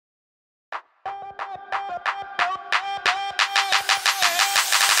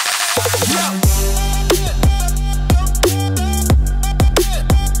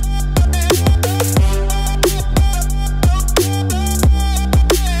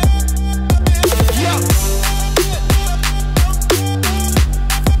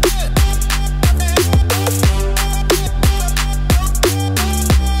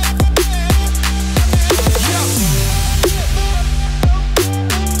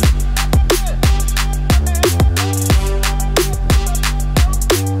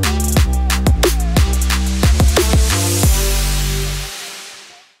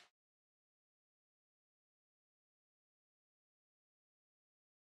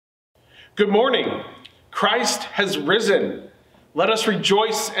Good morning. Christ has risen. Let us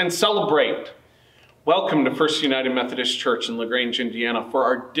rejoice and celebrate. Welcome to First United Methodist Church in LaGrange, Indiana for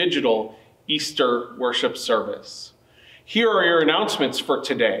our digital Easter worship service. Here are your announcements for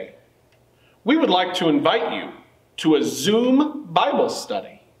today. We would like to invite you to a Zoom Bible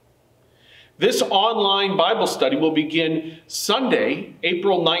study. This online Bible study will begin Sunday,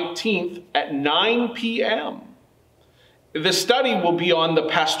 April 19th at 9 p.m. The study will be on the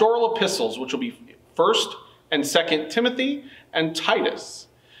pastoral epistles, which will be 1st and 2nd Timothy and Titus.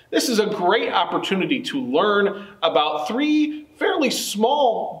 This is a great opportunity to learn about 3 fairly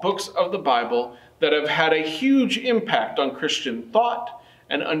small books of the Bible that have had a huge impact on Christian thought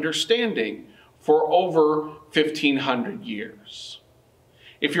and understanding for over 1,500 years.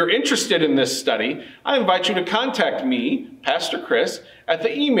 If you're interested in this study, I invite you to contact me, Pastor Chris, at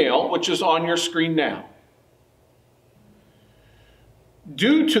the email which is on your screen now.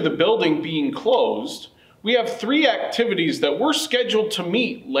 Due to the building being closed, we have 3 activities that were scheduled to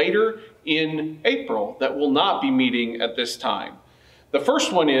meet later in April that will not be meeting at this time. The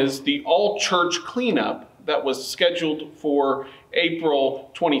first one is the all-church cleanup that was scheduled for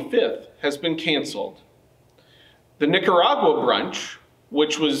April 25th has been canceled. The Nicaragua brunch,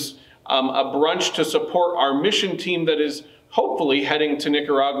 which was a brunch to support our mission team that is hopefully heading to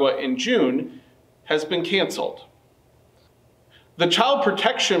Nicaragua in June, has been canceled. The child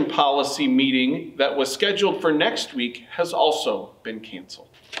protection policy meeting that was scheduled for next week has also been canceled.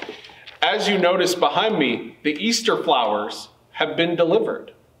 As you notice behind me, the Easter flowers have been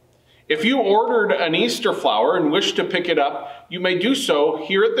delivered. If you ordered an Easter flower and wish to pick it up, you may do so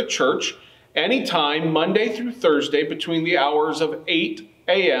here at the church anytime Monday through Thursday between the hours of 8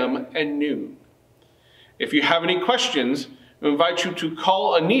 a.m. and noon. If you have any questions, I invite you to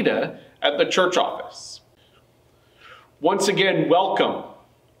call Anita at the church office. Once again, welcome.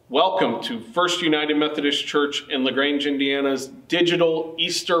 Welcome to First United Methodist Church in LaGrange, Indiana's digital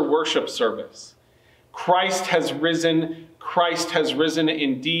Easter worship service. Christ has risen. Christ has risen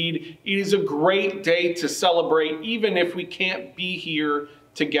indeed. It is a great day to celebrate, even if we can't be here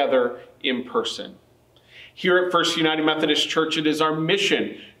together in person. Here at First United Methodist Church, it is our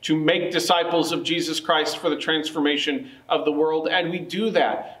mission to make disciples of Jesus Christ for the transformation of the world. And we do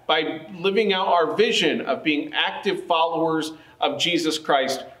that by living out our vision of being active followers of Jesus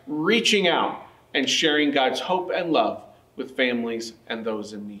Christ, reaching out and sharing God's hope and love with families and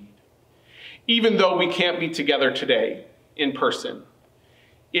those in need. Even though we can't be together today in person,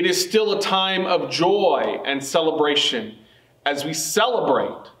 it is still a time of joy and celebration as we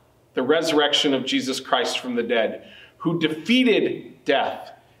celebrate the resurrection of Jesus Christ from the dead, who defeated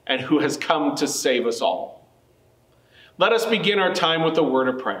death and who has come to save us all. Let us begin our time with a word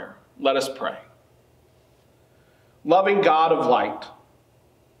of prayer. Let us pray. Loving God of light,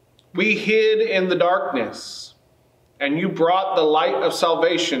 we hid in the darkness, and you brought the light of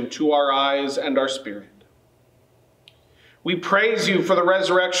salvation to our eyes and our spirit. We praise you for the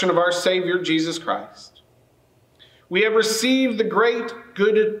resurrection of our Savior, Jesus Christ. We have received the great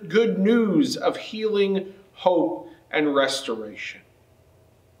good news of healing, hope, and restoration.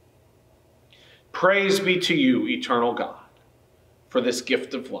 Praise be to you, eternal God, for this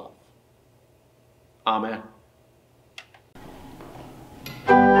gift of love. Amen.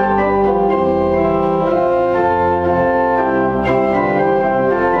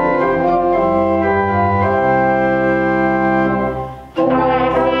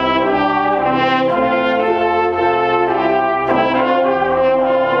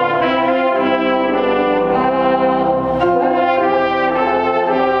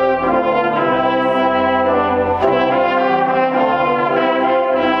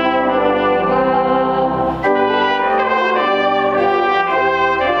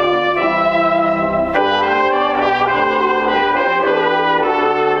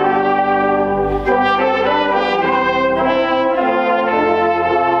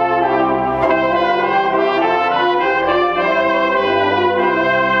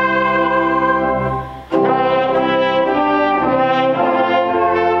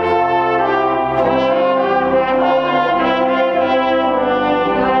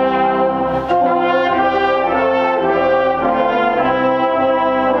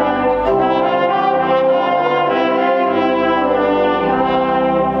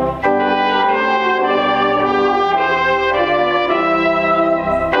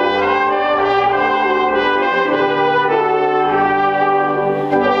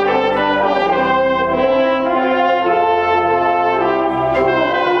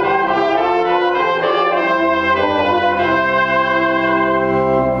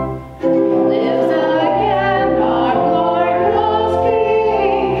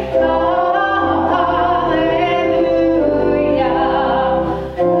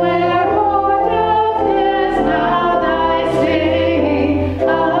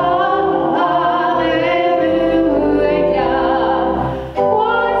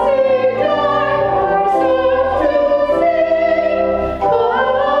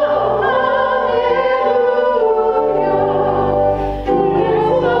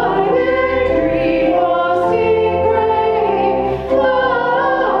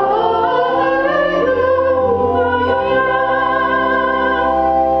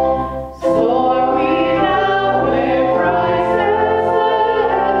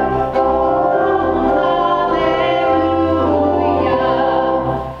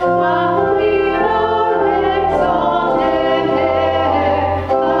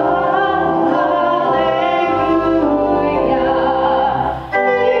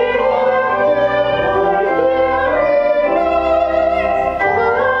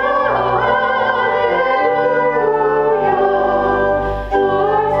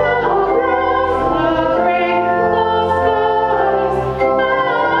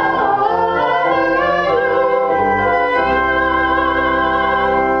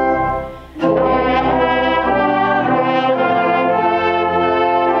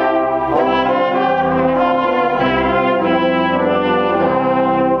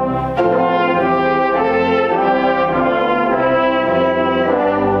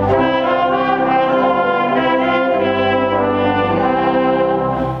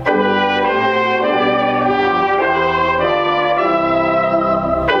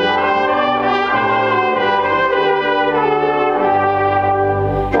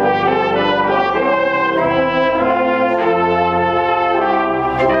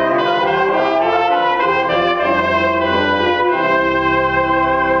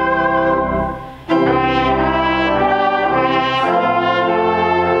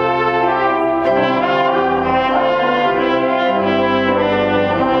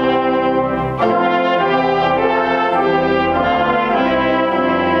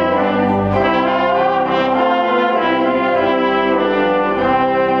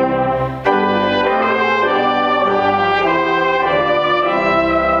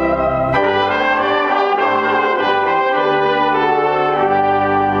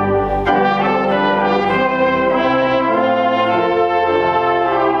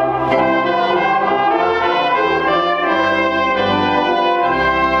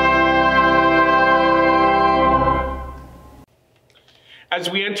 as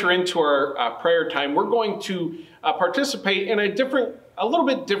we enter into our prayer time, we're going to participate in a little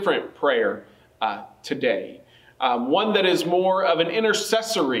bit different prayer today. One that is more of an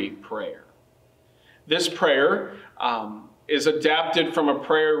intercessory prayer. This prayer is adapted from a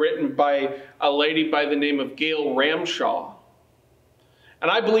prayer written by a lady by the name of Gail Ramshaw. And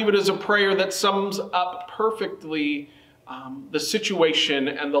I believe it is a prayer that sums up perfectly the situation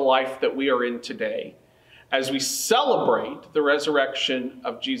and the life that we are in today as we celebrate the resurrection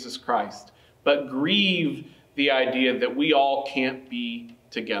of Jesus Christ, but grieve the idea that we all can't be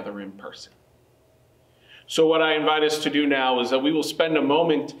together in person. So what I invite us to do now is that we will spend a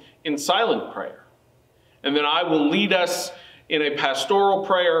moment in silent prayer, and then I will lead us in a pastoral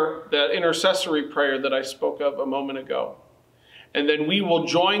prayer, that intercessory prayer that I spoke of a moment ago. And then we will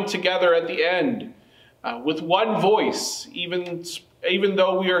join together at the end with one voice, even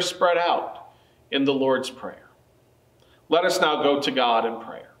though we are spread out, in the Lord's Prayer. Let us now go to God in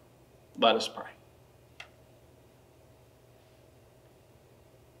prayer. Let us pray.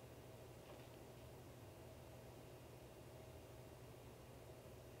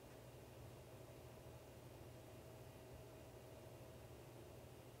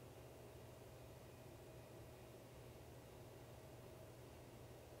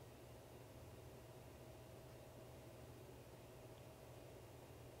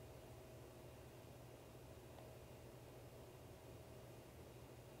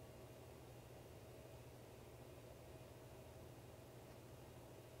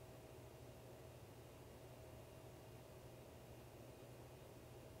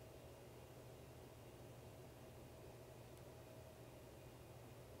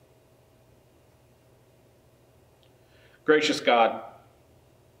 Gracious God,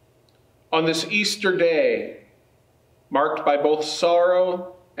 on this Easter day, marked by both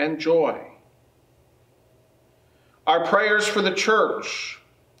sorrow and joy, our prayers for the church,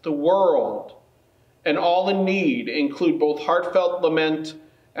 the world, and all in need include both heartfelt lament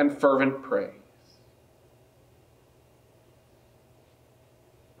and fervent praise.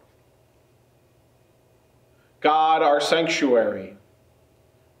 God, our sanctuary,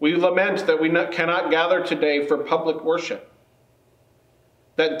 we lament that we cannot gather today for public worship,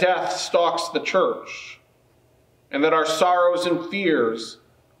 that death stalks the church, and that our sorrows and fears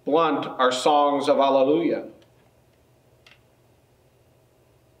blunt our songs of Alleluia.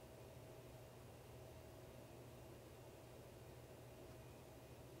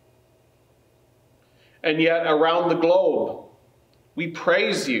 And yet, around the globe, we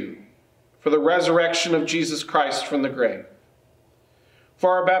praise you for the resurrection of Jesus Christ from the grave,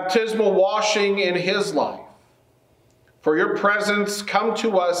 for our baptismal washing in his life, for your presence come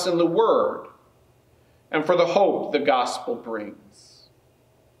to us in the word, and for the hope the gospel brings.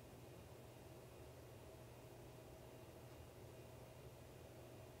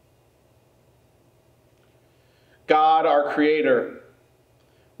 God, our Creator,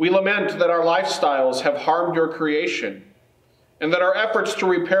 we lament that our lifestyles have harmed your creation, and that our efforts to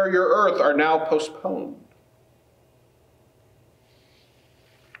repair your earth are now postponed.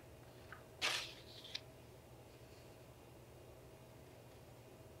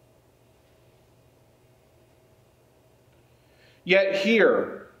 Yet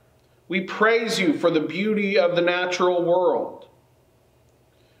here, we praise you for the beauty of the natural world,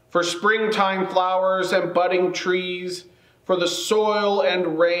 for springtime flowers and budding trees, for the soil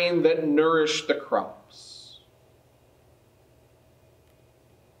and rain that nourish the crops.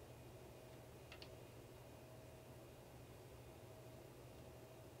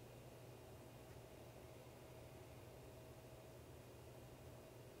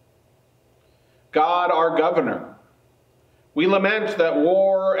 God, our governor, we lament that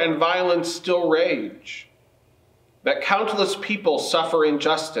war and violence still rage, that countless people suffer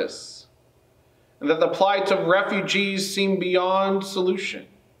injustice, and that the plight of refugees seem beyond solution,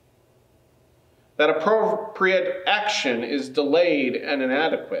 that appropriate action is delayed and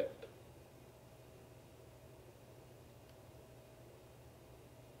inadequate.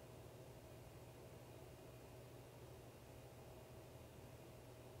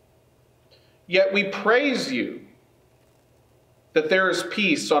 Yet we praise you that there is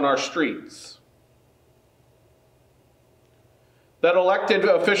peace on our streets, that elected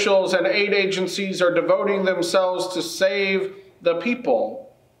officials and aid agencies are devoting themselves to save the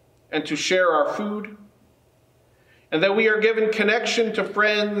people and to share our food, and that we are given connection to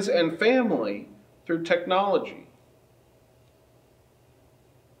friends and family through technology.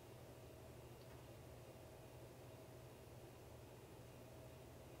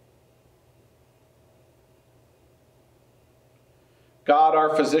 God,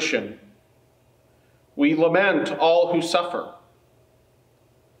 our physician, we lament all who suffer,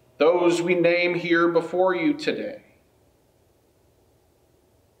 those we name here before you today.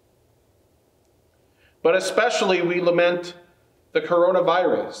 But especially we lament the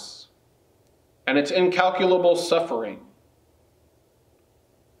coronavirus and its incalculable suffering,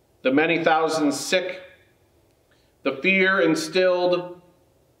 the many thousands sick, the fear instilled,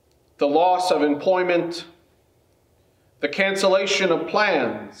 the loss of employment, the cancellation of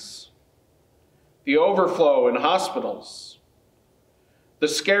plans, the overflow in hospitals, the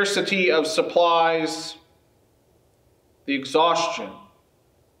scarcity of supplies, the exhaustion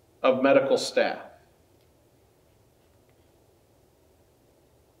of medical staff.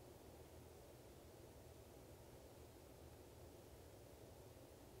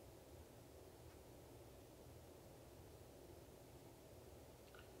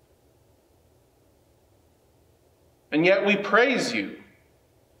 And yet we praise you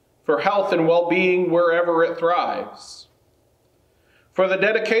for health and well-being wherever it thrives, for the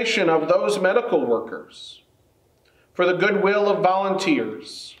dedication of those medical workers, for the goodwill of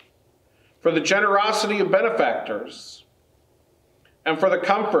volunteers, for the generosity of benefactors, and for the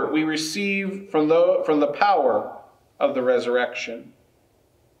comfort we receive from the power of the resurrection.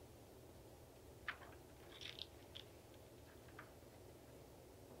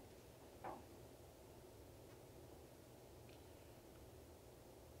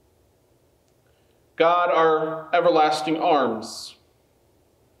 God, our everlasting arms,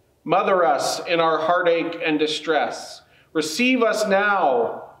 mother us in our heartache and distress. Receive us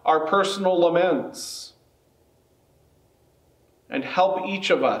now, our personal laments, and help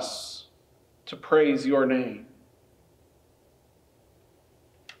each of us to praise your name.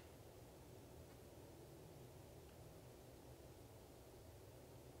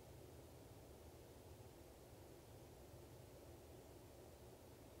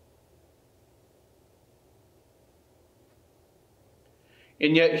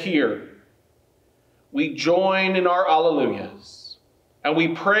 And yet here, we join in our alleluias, and we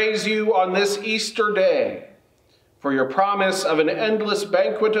praise you on this Easter day for your promise of an endless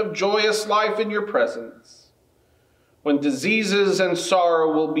banquet of joyous life in your presence, when diseases and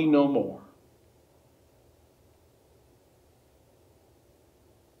sorrow will be no more.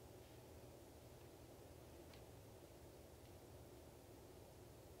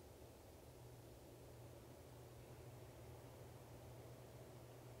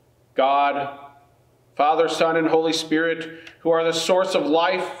 God, Father, Son, and Holy Spirit, who are the source of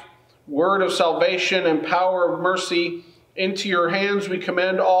life, word of salvation, and power of mercy, into your hands we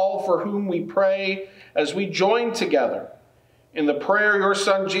commend all for whom we pray as we join together in the prayer your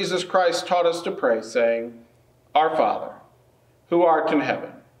Son Jesus Christ taught us to pray, saying, Our Father, who art in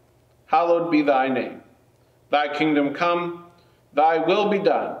heaven, hallowed be thy name. Thy kingdom come, thy will be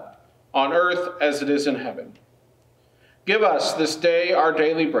done, on earth as it is in heaven. Give us this day our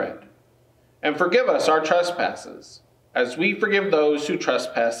daily bread, and forgive us our trespasses, as we forgive those who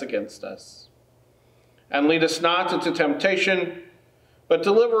trespass against us. And lead us not into temptation, but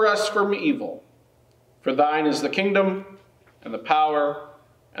deliver us from evil. For thine is the kingdom, and the power,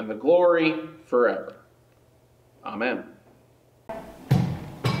 and the glory forever. Amen.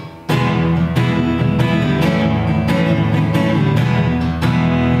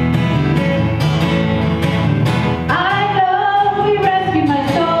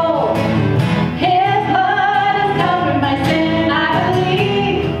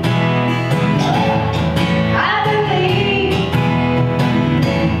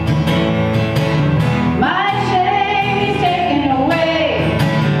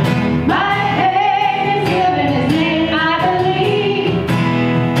 My pain is given his name.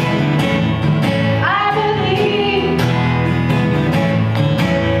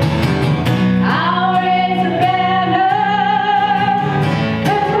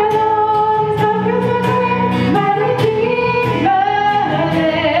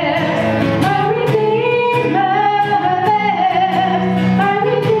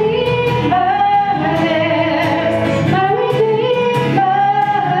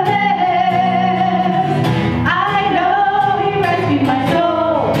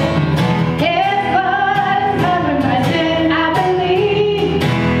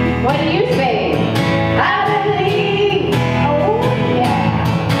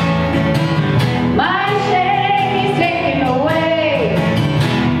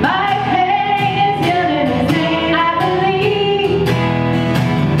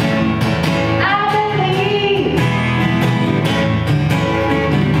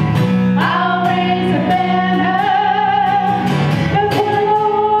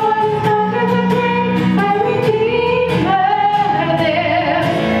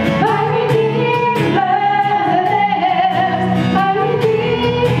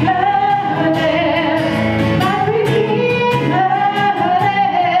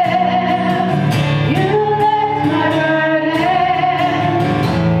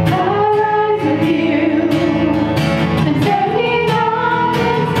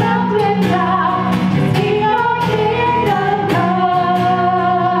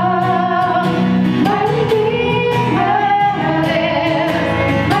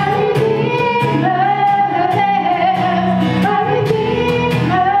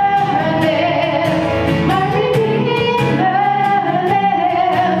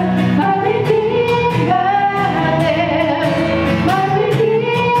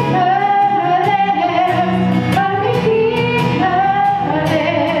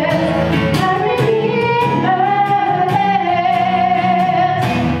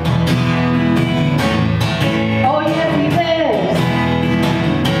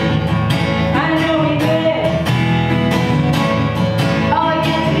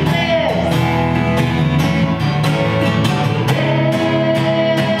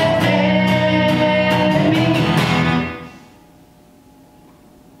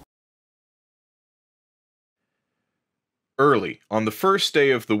 Early, on the first day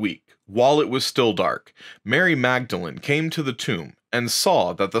of the week, while it was still dark, Mary Magdalene came to the tomb and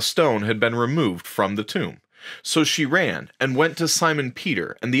saw that the stone had been removed from the tomb. So she ran and went to Simon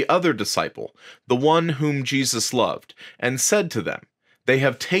Peter and the other disciple, the one whom Jesus loved, and said to them, "They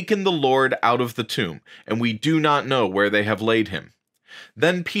have taken the Lord out of the tomb, and we do not know where they have laid him."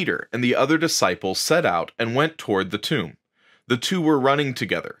 Then Peter and the other disciple set out and went toward the tomb. The two were running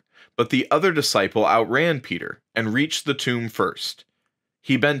together, but the other disciple outran Peter and reached the tomb first.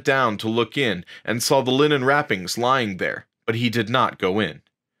 He bent down to look in and saw the linen wrappings lying there, but he did not go in.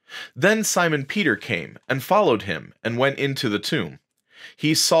 Then Simon Peter came and followed him and went into the tomb.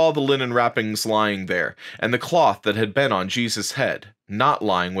 He saw the linen wrappings lying there, and the cloth that had been on Jesus' head, not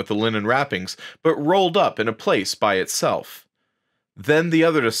lying with the linen wrappings, but rolled up in a place by itself. Then the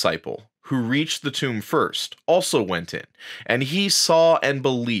other disciple, who reached the tomb first, also went in, and he saw and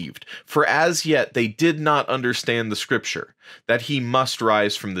believed, for as yet they did not understand the scripture, that he must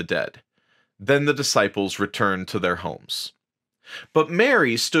rise from the dead. Then the disciples returned to their homes. But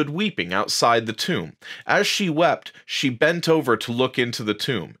Mary stood weeping outside the tomb. As she wept, she bent over to look into the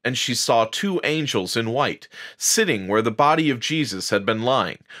tomb, and she saw two angels in white, sitting where the body of Jesus had been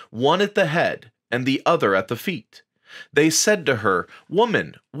lying, one at the head and the other at the feet. They said to her,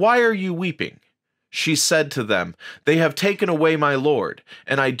 "Woman, why are you weeping?" She said to them, "They have taken away my Lord,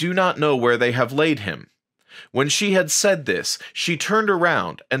 and I do not know where they have laid him." When she had said this, she turned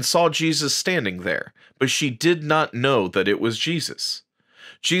around and saw Jesus standing there, but she did not know that it was Jesus.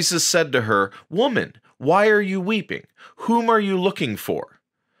 Jesus said to her, "Woman, why are you weeping? Whom are you looking for?"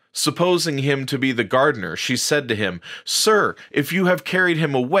 Supposing him to be the gardener, she said to him, "Sir, if you have carried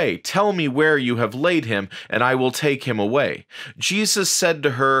him away, tell me where you have laid him, and I will take him away." Jesus said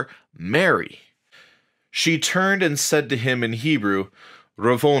to her, "Mary." She turned and said to him in Hebrew,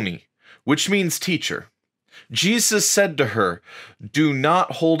 "Rabboni," which means teacher. Jesus said to her, "Do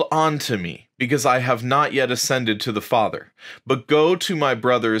not hold on to me, because I have not yet ascended to the Father. But go to my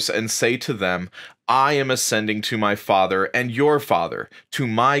brothers and say to them, I am ascending to my Father and your Father, to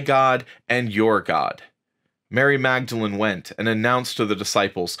my God and your God." Mary Magdalene went and announced to the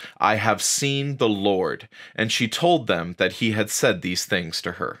disciples, "I have seen the Lord," and she told them that he had said these things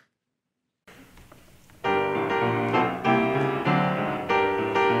to her.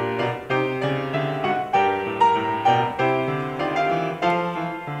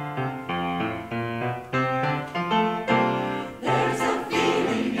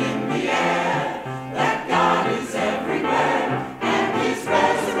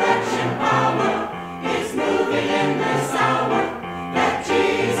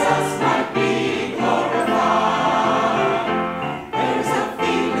 There's a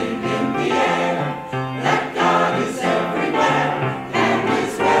feeling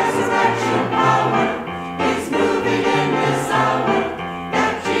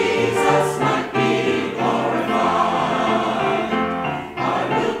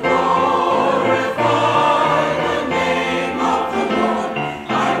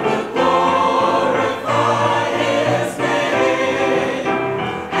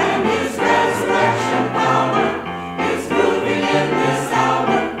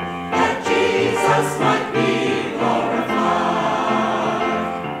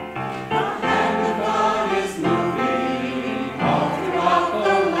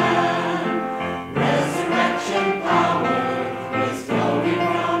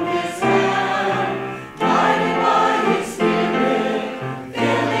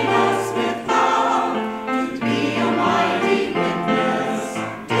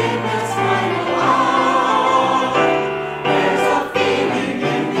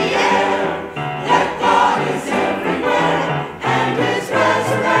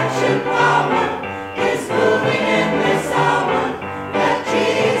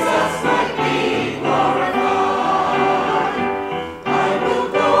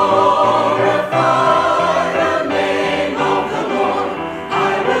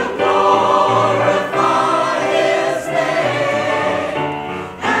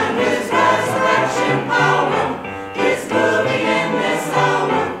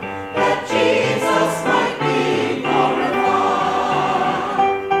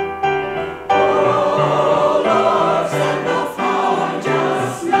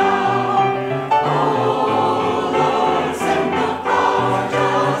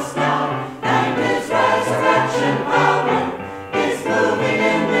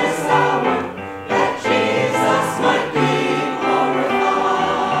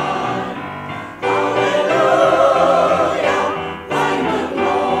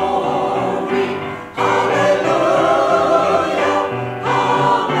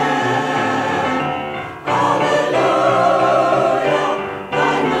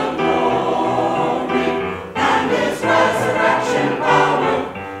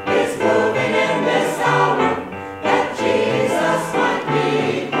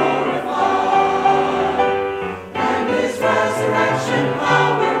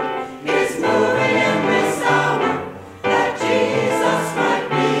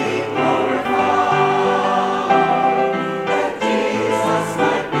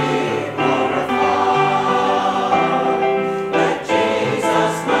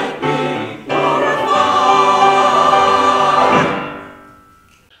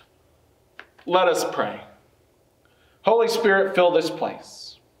Let us pray. Holy Spirit, fill this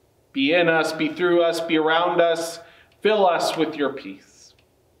place. Be in us, be through us, be around us. Fill us with your peace.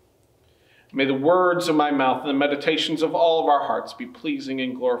 May the words of my mouth and the meditations of all of our hearts be pleasing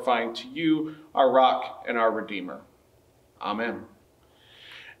and glorifying to you, our rock and our Redeemer. Amen.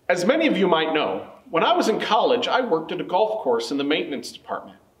 As many of you might know, when I was in college, I worked at a golf course in the maintenance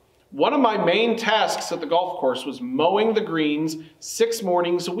department. One of my main tasks at the golf course was mowing the greens 6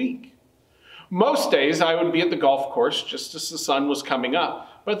 mornings a week. Most days I would be at the golf course just as the sun was coming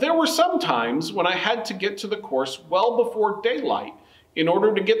up, but there were some times when I had to get to the course well before daylight in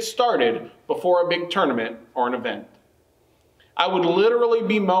order to get started before a big tournament or an event. I would literally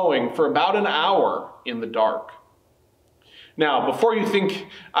be mowing for about an hour in the dark. Now, before you think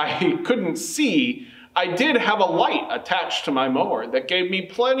I couldn't see, I did have a light attached to my mower that gave me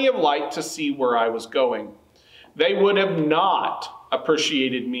plenty of light to see where I was going. They would have not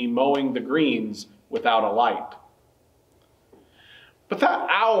appreciated me mowing the greens without a light. But that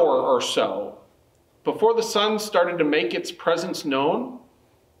hour or so before the sun started to make its presence known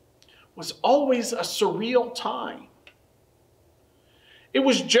was always a surreal time. It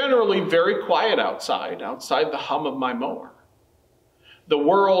was generally very quiet outside the hum of my mower. The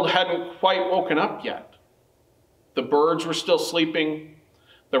world hadn't quite woken up yet. The birds were still sleeping.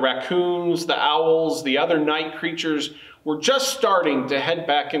 The raccoons, the owls, the other night creatures were just starting to head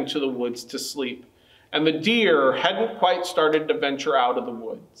back into the woods to sleep, and the deer hadn't quite started to venture out of the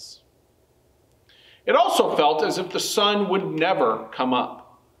woods. It also felt as if the sun would never come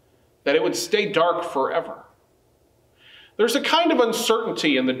up, that it would stay dark forever. There's a kind of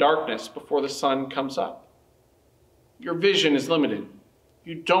uncertainty in the darkness before the sun comes up. Your vision is limited.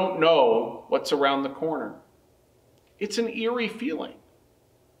 You don't know what's around the corner. It's an eerie feeling.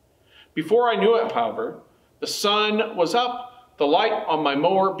 Before I knew it, however, the sun was up, the light on my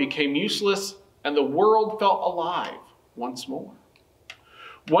mower became useless, and the world felt alive once more.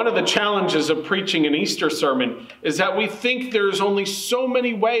 One of the challenges of preaching an Easter sermon is that we think there's only so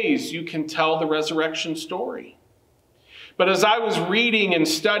many ways you can tell the resurrection story. But as I was reading and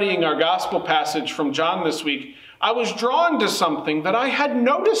studying our gospel passage from John this week, I was drawn to something that I had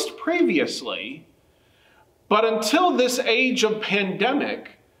noticed previously, but until this age of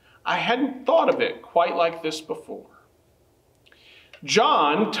pandemic, I hadn't thought of it quite like this before.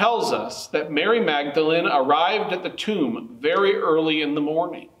 John tells us that Mary Magdalene arrived at the tomb very early in the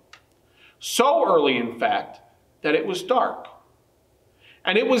morning. So early, in fact, that it was dark.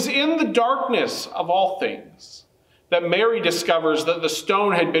 And it was in the darkness of all things that Mary discovers that the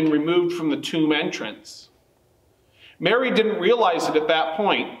stone had been removed from the tomb entrance. Mary didn't realize it at that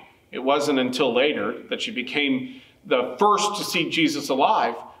point. It wasn't until later that she became the first to see Jesus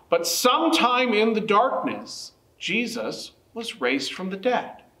alive. But sometime in the darkness, Jesus was raised from the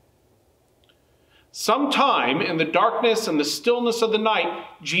dead. Sometime in the darkness and the stillness of the night,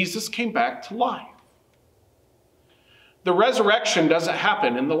 Jesus came back to life. The resurrection doesn't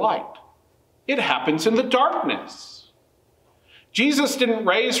happen in the light. It happens in the darkness. Jesus didn't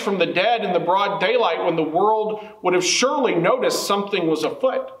raise from the dead in the broad daylight when the world would have surely noticed something was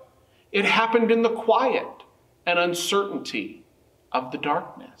afoot. It happened in the quiet and uncertainty of the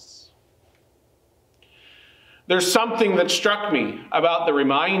darkness. There's something that struck me about the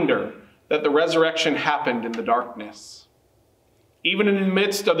reminder that the resurrection happened in the darkness. Even in the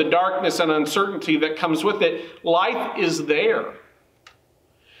midst of the darkness and uncertainty that comes with it, life is there.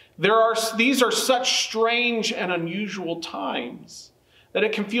 These are such strange and unusual times that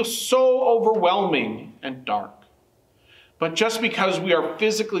it can feel so overwhelming and dark. But just because we are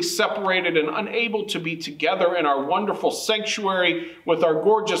physically separated and unable to be together in our wonderful sanctuary with our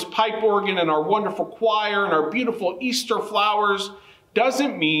gorgeous pipe organ and our wonderful choir and our beautiful Easter flowers,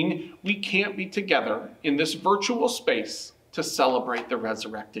 doesn't mean we can't be together in this virtual space to celebrate the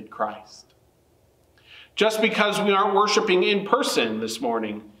resurrected Christ. Just because we aren't worshiping in person this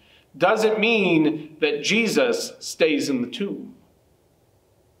morning doesn't mean that Jesus stays in the tomb.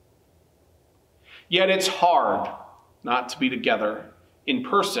 Yet it's hard not to be together in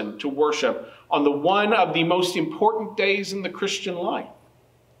person to worship on the one of the most important days in the Christian life.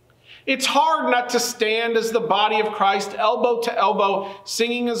 It's hard not to stand as the body of Christ, elbow to elbow,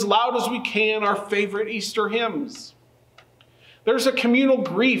 singing as loud as we can our favorite Easter hymns. There's a communal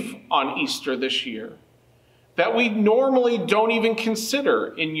grief on Easter this year that we normally don't even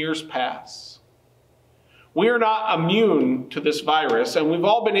consider in years past. We are not immune to this virus, and we've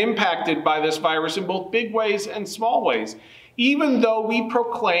all been impacted by this virus in both big ways and small ways, even though we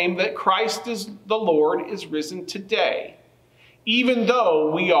proclaim that Christ is the Lord is risen today, even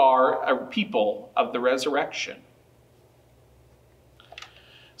though we are a people of the resurrection.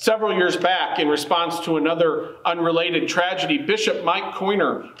 Several years back, in response to another unrelated tragedy, Bishop Mike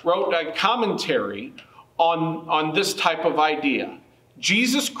Coiner wrote a commentary on this type of idea.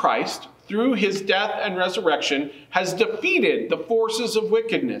 Jesus Christ, through his death and resurrection, has defeated the forces of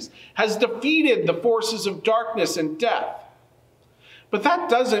wickedness, has defeated the forces of darkness and death. But that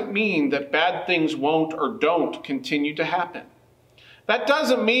doesn't mean that bad things won't or don't continue to happen. That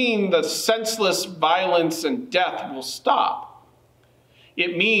doesn't mean the senseless violence and death will stop.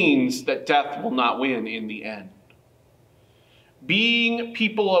 It means that death will not win in the end. Being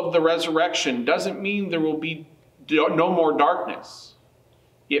people of the resurrection doesn't mean there will be no more darkness.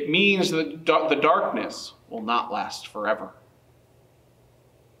 It means that the darkness will not last forever.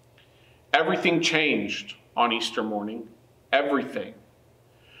 Everything changed on Easter morning. Everything.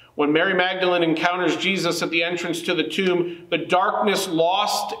 When Mary Magdalene encounters Jesus at the entrance to the tomb, the darkness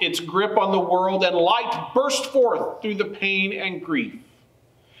lost its grip on the world and light burst forth through the pain and grief.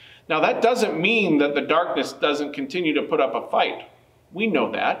 Now, that doesn't mean that the darkness doesn't continue to put up a fight. We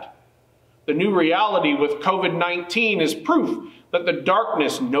know that. The new reality with COVID-19 is proof that the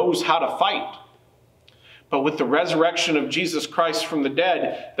darkness knows how to fight. But with the resurrection of Jesus Christ from the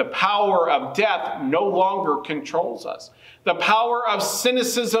dead, the power of death no longer controls us. The power of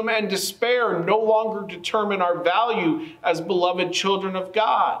cynicism and despair no longer determine our value as beloved children of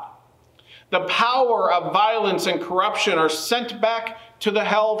God. The power of violence and corruption are sent back to the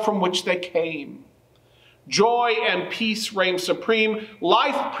hell from which they came. Joy and peace reign supreme.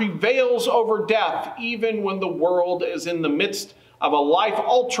 Life prevails over death, even when the world is in the midst of a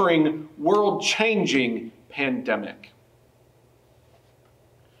life-altering, world-changing pandemic.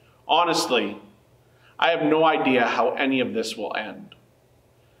 Honestly, I have no idea how any of this will end.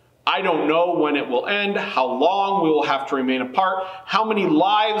 I don't know when it will end, how long we will have to remain apart, how many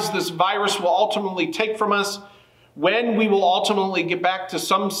lives this virus will ultimately take from us, when we will ultimately get back to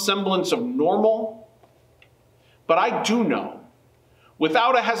some semblance of normal. But I do know,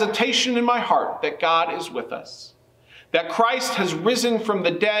 without a hesitation in my heart, that God is with us, that Christ has risen from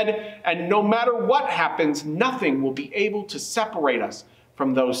the dead, and no matter what happens, nothing will be able to separate us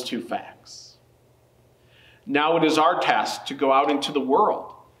from those two facts. Now it is our task to go out into the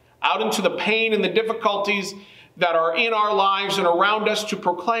world, out into the pain and the difficulties that are in our lives and around us, to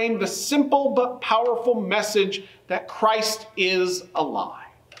proclaim the simple but powerful message that Christ is alive.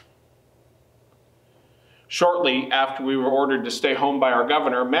 Shortly after we were ordered to stay home by our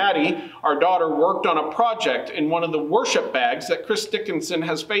governor, Maddie, our daughter, worked on a project in one of the worship bags that Chris Dickinson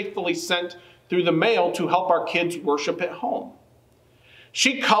has faithfully sent through the mail to help our kids worship at home.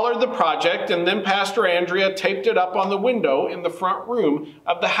 She colored the project, and then Pastor Andrea taped it up on the window in the front room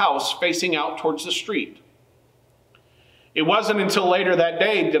of the house facing out towards the street. It wasn't until later that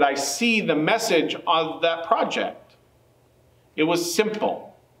day did I see the message of that project. It was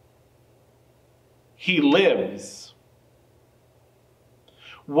simple. He lives.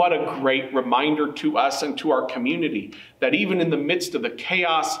 What a great reminder to us and to our community that even in the midst of the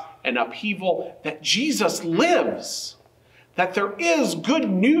chaos and upheaval, that Jesus lives, that there is good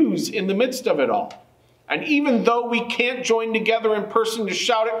news in the midst of it all. And even though we can't join together in person to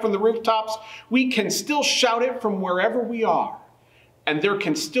shout it from the rooftops, we can still shout it from wherever we are. And there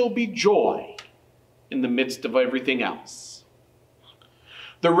can still be joy in the midst of everything else.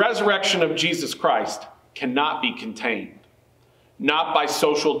 The resurrection of Jesus Christ cannot be contained. Not by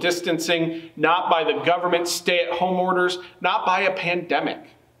social distancing, not by the government stay-at-home orders, not by a pandemic.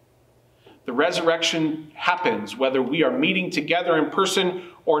 The resurrection happens whether we are meeting together in person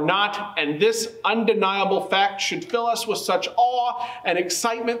or not, and this undeniable fact should fill us with such awe and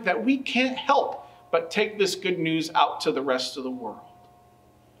excitement that we can't help but take this good news out to the rest of the world.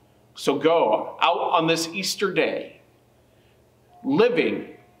 So go out on this Easter day, living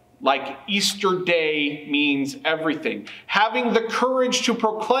like Easter Day means everything, having the courage to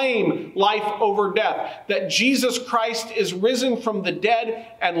proclaim life over death, that Jesus Christ is risen from the dead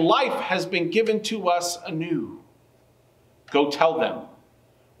and life has been given to us anew. Go tell them,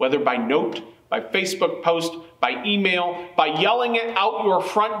 whether by note, by Facebook post, by email, by yelling it out your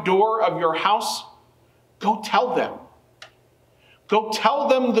front door of your house. Go tell them. Go tell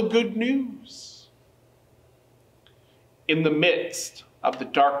them the good news. In the midst of the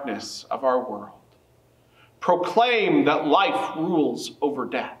darkness of our world, proclaim that life rules over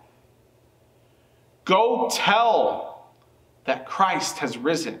death. Go tell that Christ has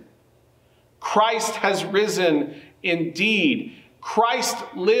risen. Christ has risen indeed. Christ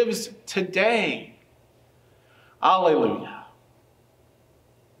lives today. Alleluia.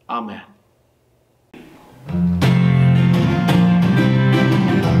 Amen.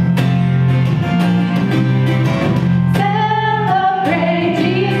 Celebrate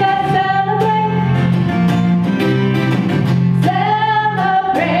Jesus.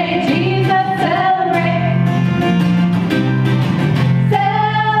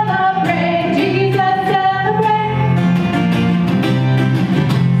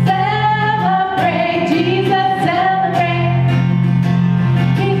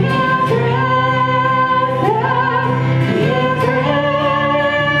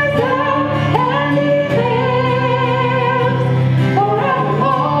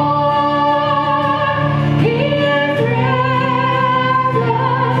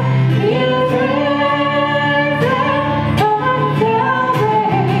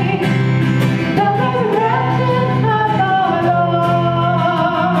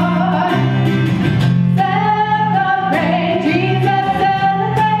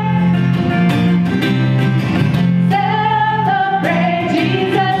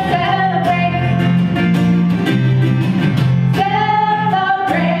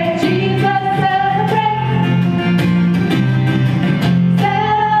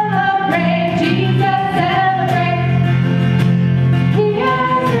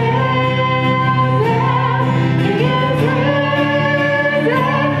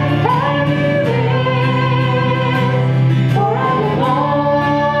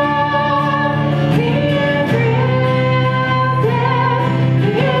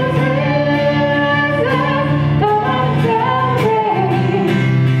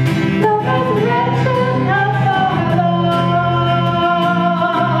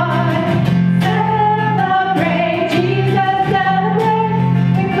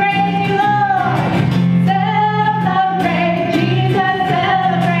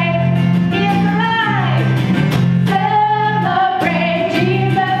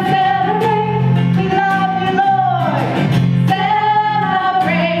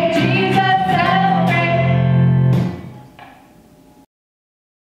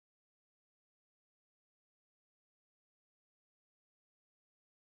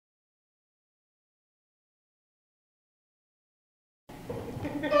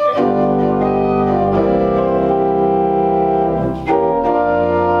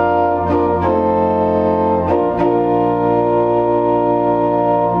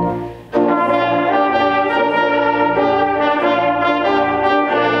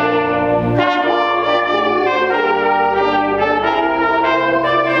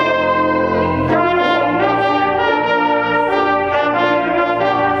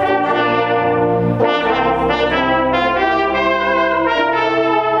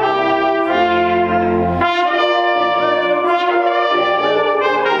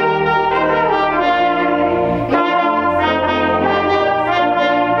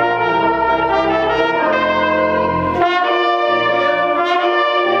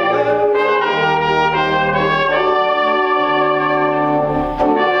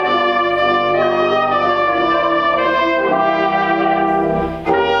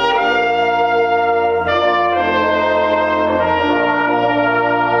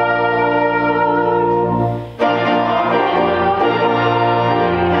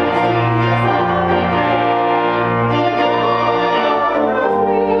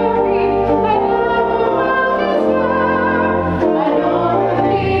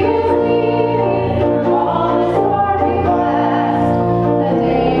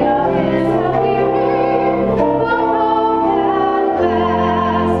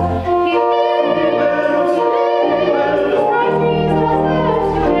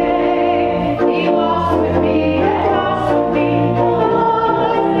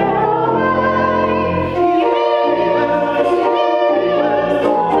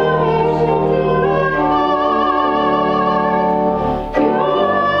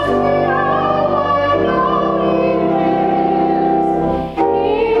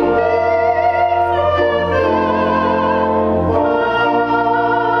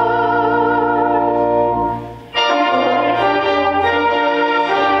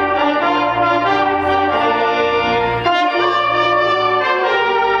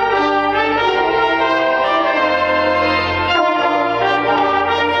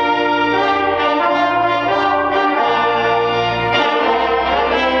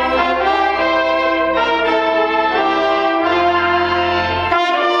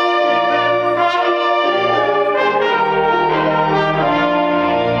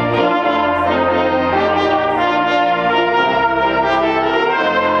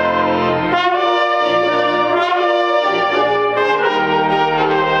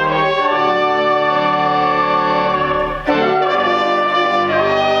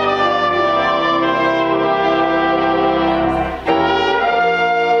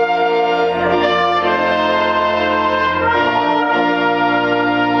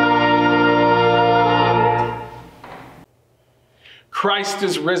 Christ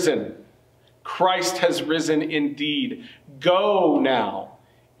is risen. Christ has risen indeed. Go now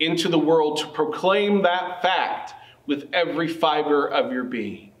into the world to proclaim that fact with every fiber of your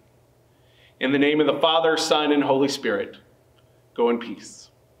being. In the name of the Father, Son, and Holy Spirit, go in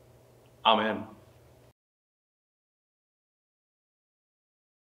peace. Amen.